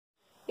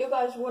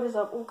guys, what is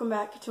up? Welcome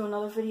back to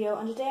another video,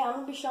 and today I'm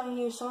going to be showing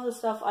you some of the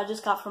stuff I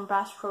just got from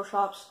Bass Pro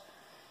Shops.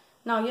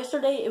 Now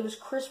yesterday it was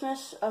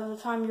Christmas at the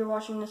time you're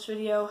watching this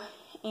video,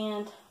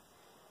 and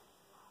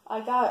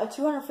I got a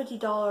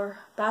 $250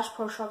 Bass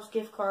Pro Shops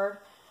gift card,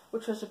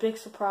 which was a big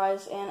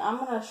surprise, and I'm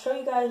going to show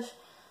you guys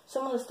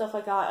some of the stuff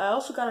I got. I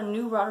also got a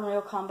new rod and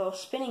reel combo,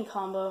 spinning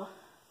combo,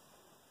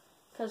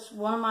 because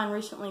one of mine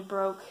recently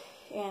broke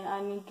and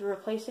I need to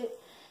replace it.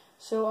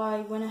 So I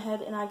went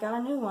ahead and I got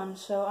a new one.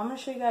 So I'm going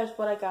to show you guys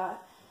what I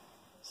got.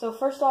 So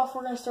first off,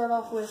 we're going to start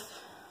off with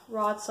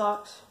rod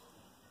socks.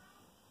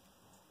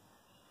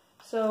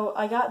 So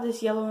I got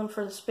this yellow one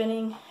for the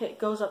spinning. It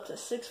goes up to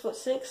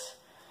 6'6",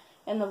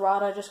 and the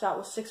rod I just got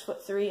was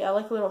 6'3". I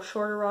like a little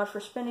shorter rod for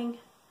spinning.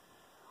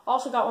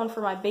 Also got one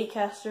for my bait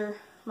caster,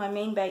 my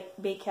main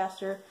bait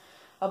caster,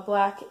 a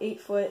black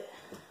 8-foot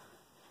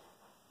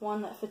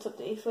one that fits up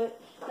to 8 foot.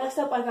 Next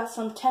up, I got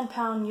some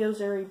 10-pound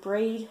Yozuri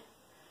braid.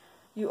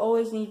 You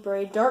always need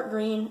braid. Dark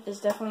green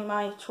is definitely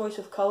my choice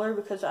of color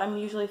because I'm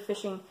usually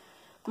fishing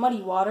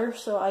muddy water,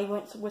 so I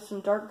went with some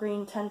dark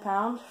green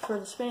 10-pound for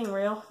the spinning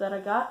reel that I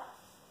got.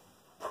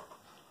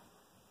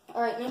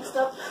 Alright, next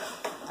up,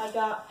 I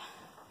got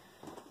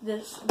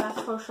this Bass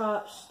Pro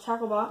Shops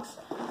tackle box.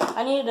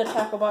 I needed a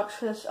tackle box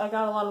because I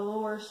got a lot of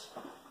lures,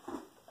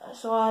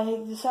 so I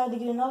decided to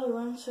get another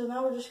one. So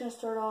now we're just going to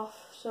start off.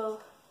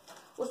 So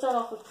we'll start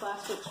off with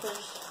plastics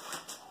first.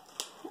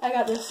 I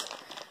got this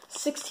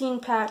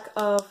 16-pack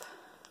of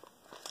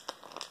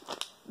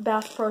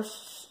Bass Pro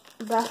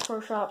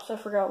Shops, I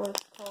forgot what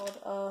it's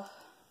called,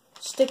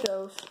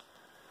 Stickos.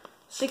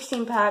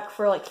 16-pack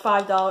for like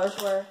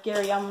 $5, where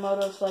Gary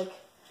Yamamoto's like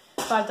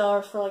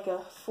 $5 for like a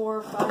 4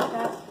 or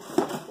 5-pack.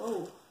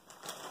 Whoa.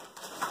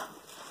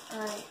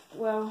 Alright,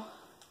 well,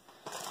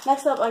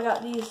 next up I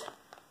got these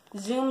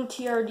Zoom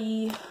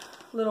TRD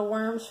little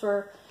worms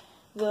for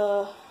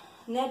the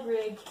Ned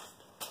Rig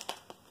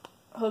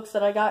hooks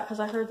that I got because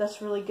I heard that's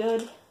really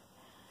good.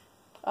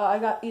 I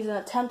got these in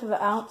 1/10 of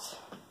an ounce.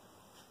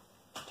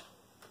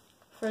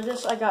 For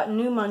this I got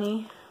New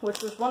Money,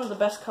 which was one of the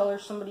best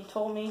colors, somebody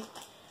told me.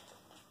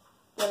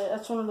 But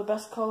that's one of the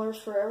best colors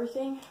for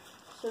everything.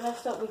 So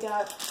next up we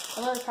got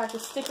another pack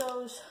of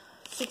Stickos,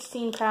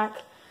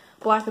 16-pack,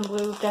 black and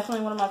blue.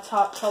 Definitely one of my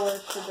top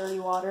colors for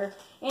dirty water,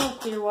 and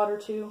clear water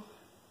too.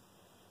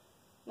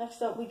 Next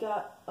up we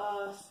got,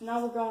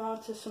 now we're going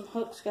on to some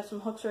hooks. Got some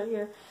hooks right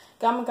here.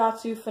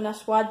 Gamakatsu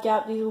Finesse Wide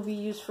Gap. These will be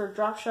used for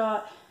drop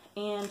shot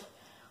and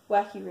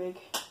wacky rig.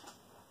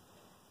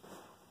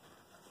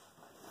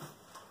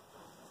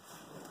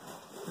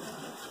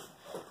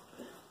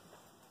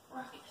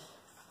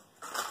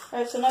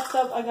 Alright, so next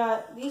up I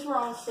got, these were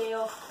on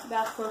sale,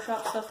 Bass Pro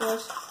Shop stuff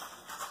was.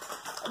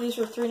 These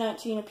were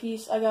 $3.19 a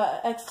piece. I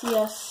got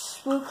XTS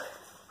Spook.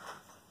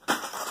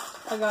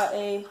 I got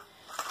a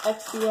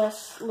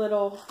XTS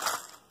little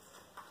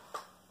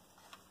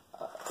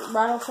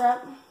rattle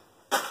trap.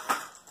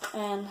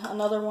 And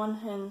another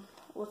one in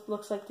what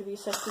looks like to be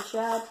sexy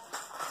shad.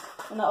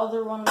 And the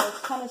other one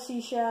was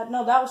Tennessee shad.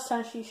 No, that was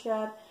Tennessee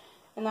shad.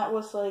 And that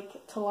was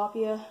like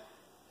tilapia.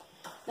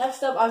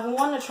 Next up, I've been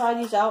wanting to try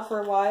these out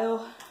for a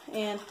while,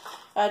 and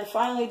I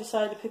finally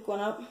decided to pick one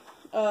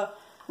up.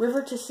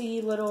 River to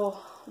Sea little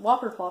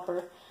whopper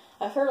plopper.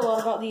 I've heard a lot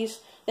about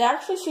these. They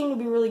actually seem to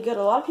be really good.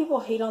 A lot of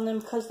people hate on them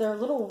because they're a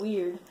little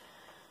weird.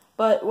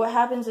 But what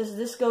happens is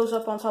this goes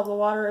up on top of the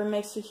water and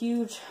makes a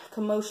huge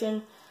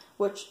commotion,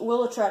 which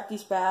will attract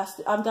these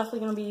bass. I'm definitely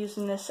going to be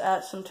using this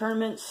at some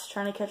tournaments,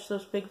 trying to catch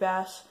those big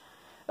bass.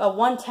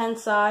 1/10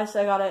 size.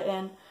 I got it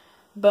in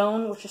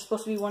bone, which is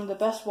supposed to be one of the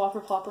best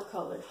whopper plopper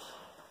colors.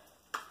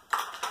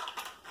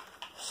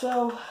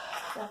 So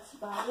that's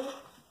about it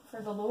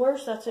for the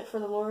lures. That's it for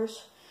the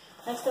lures.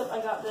 Next up,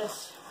 I got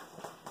this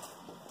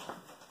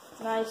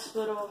nice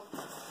little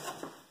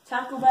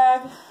tackle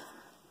bag.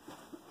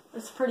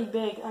 It's pretty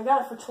big. I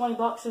got it for 20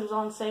 bucks. It was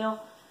on sale.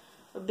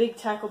 A big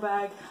tackle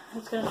bag.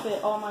 It's going to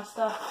fit all my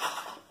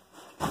stuff.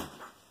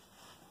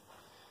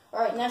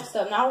 Alright, next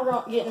up. Now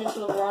we're getting into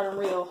the rod and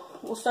reel.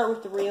 We'll start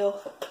with the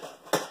reel.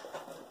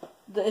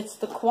 It's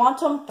the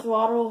Quantum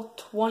Throttle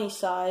 20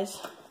 size.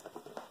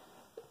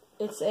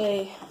 It's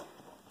a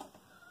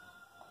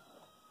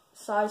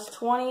size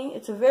 20.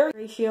 It's a very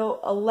ratio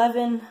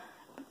 11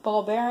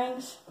 ball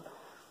bearings.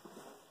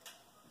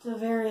 It's a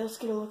very, let's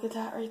get a look at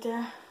that right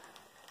there.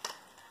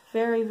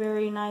 Very,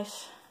 very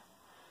nice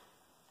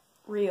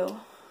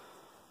reel.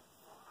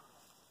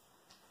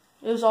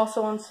 It was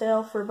also on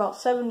sale for about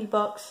 70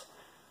 bucks.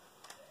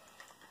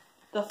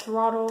 The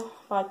throttle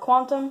by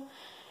Quantum.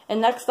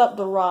 And next up,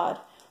 the rod.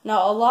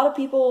 Now, a lot of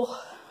people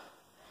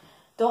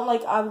don't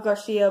like Abu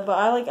Garcia, but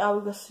I like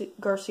Abu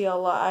Garcia a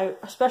lot. I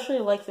especially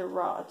like their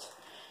rods.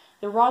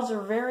 The rods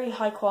are very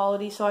high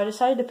quality, so I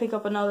decided to pick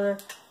up another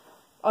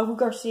Abu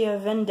Garcia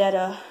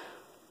Vendetta.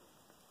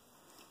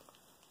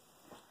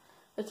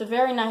 It's a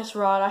very nice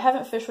rod. I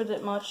haven't fished with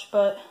it much,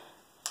 but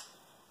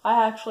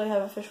I actually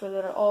haven't fished with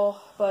it at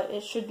all, but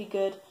it should be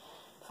good.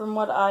 From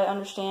what I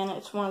understand,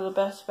 it's one of the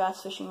best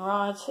bass fishing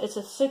rods. It's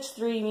a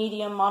 6'3",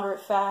 medium, moderate,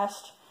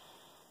 fast.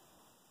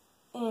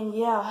 And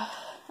yeah,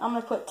 I'm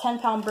going to put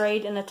 10-pound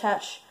braid and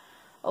attach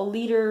a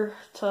leader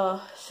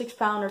to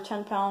 6-pound or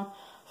 10-pound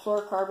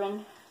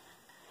fluorocarbon.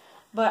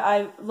 But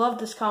I love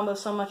this combo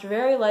so much.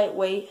 Very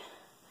lightweight.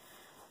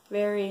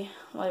 Very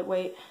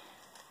lightweight.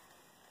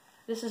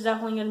 This is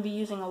definitely going to be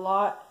using a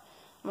lot.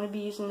 I'm going to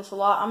be using this a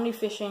lot. I'm going to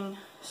be fishing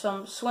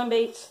some swim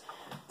baits,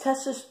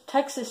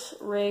 Texas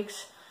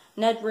rigs,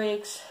 Ned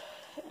rigs,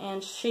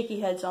 and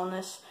shaky heads on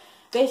this.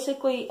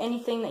 Basically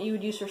anything that you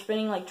would use for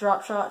spinning, like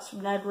drop shots,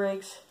 Ned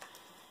rigs,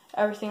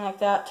 everything like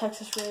that.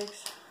 Texas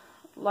rigs,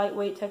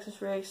 lightweight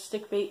Texas rigs,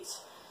 stick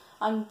baits.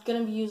 I'm going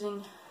to be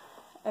using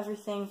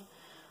everything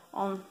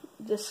on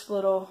this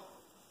little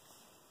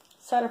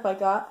setup I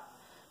got.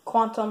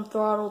 Quantum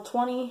Throttle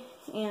 20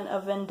 and a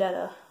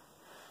Vendetta.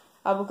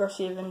 Abu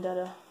Garcia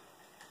Vendetta.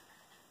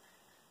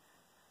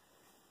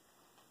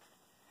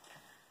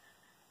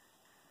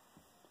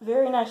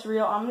 Very nice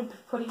reel. I'm going to be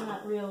putting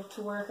that reel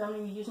to work. I'm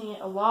going to be using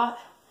it a lot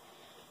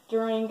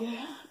during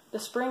the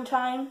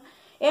springtime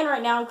and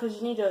right now, because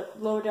you need to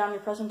lower down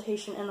your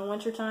presentation in the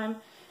wintertime.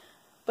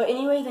 But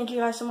anyway, thank you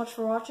guys so much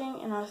for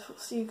watching, and I'll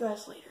see you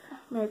guys later.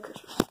 Merry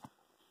Christmas.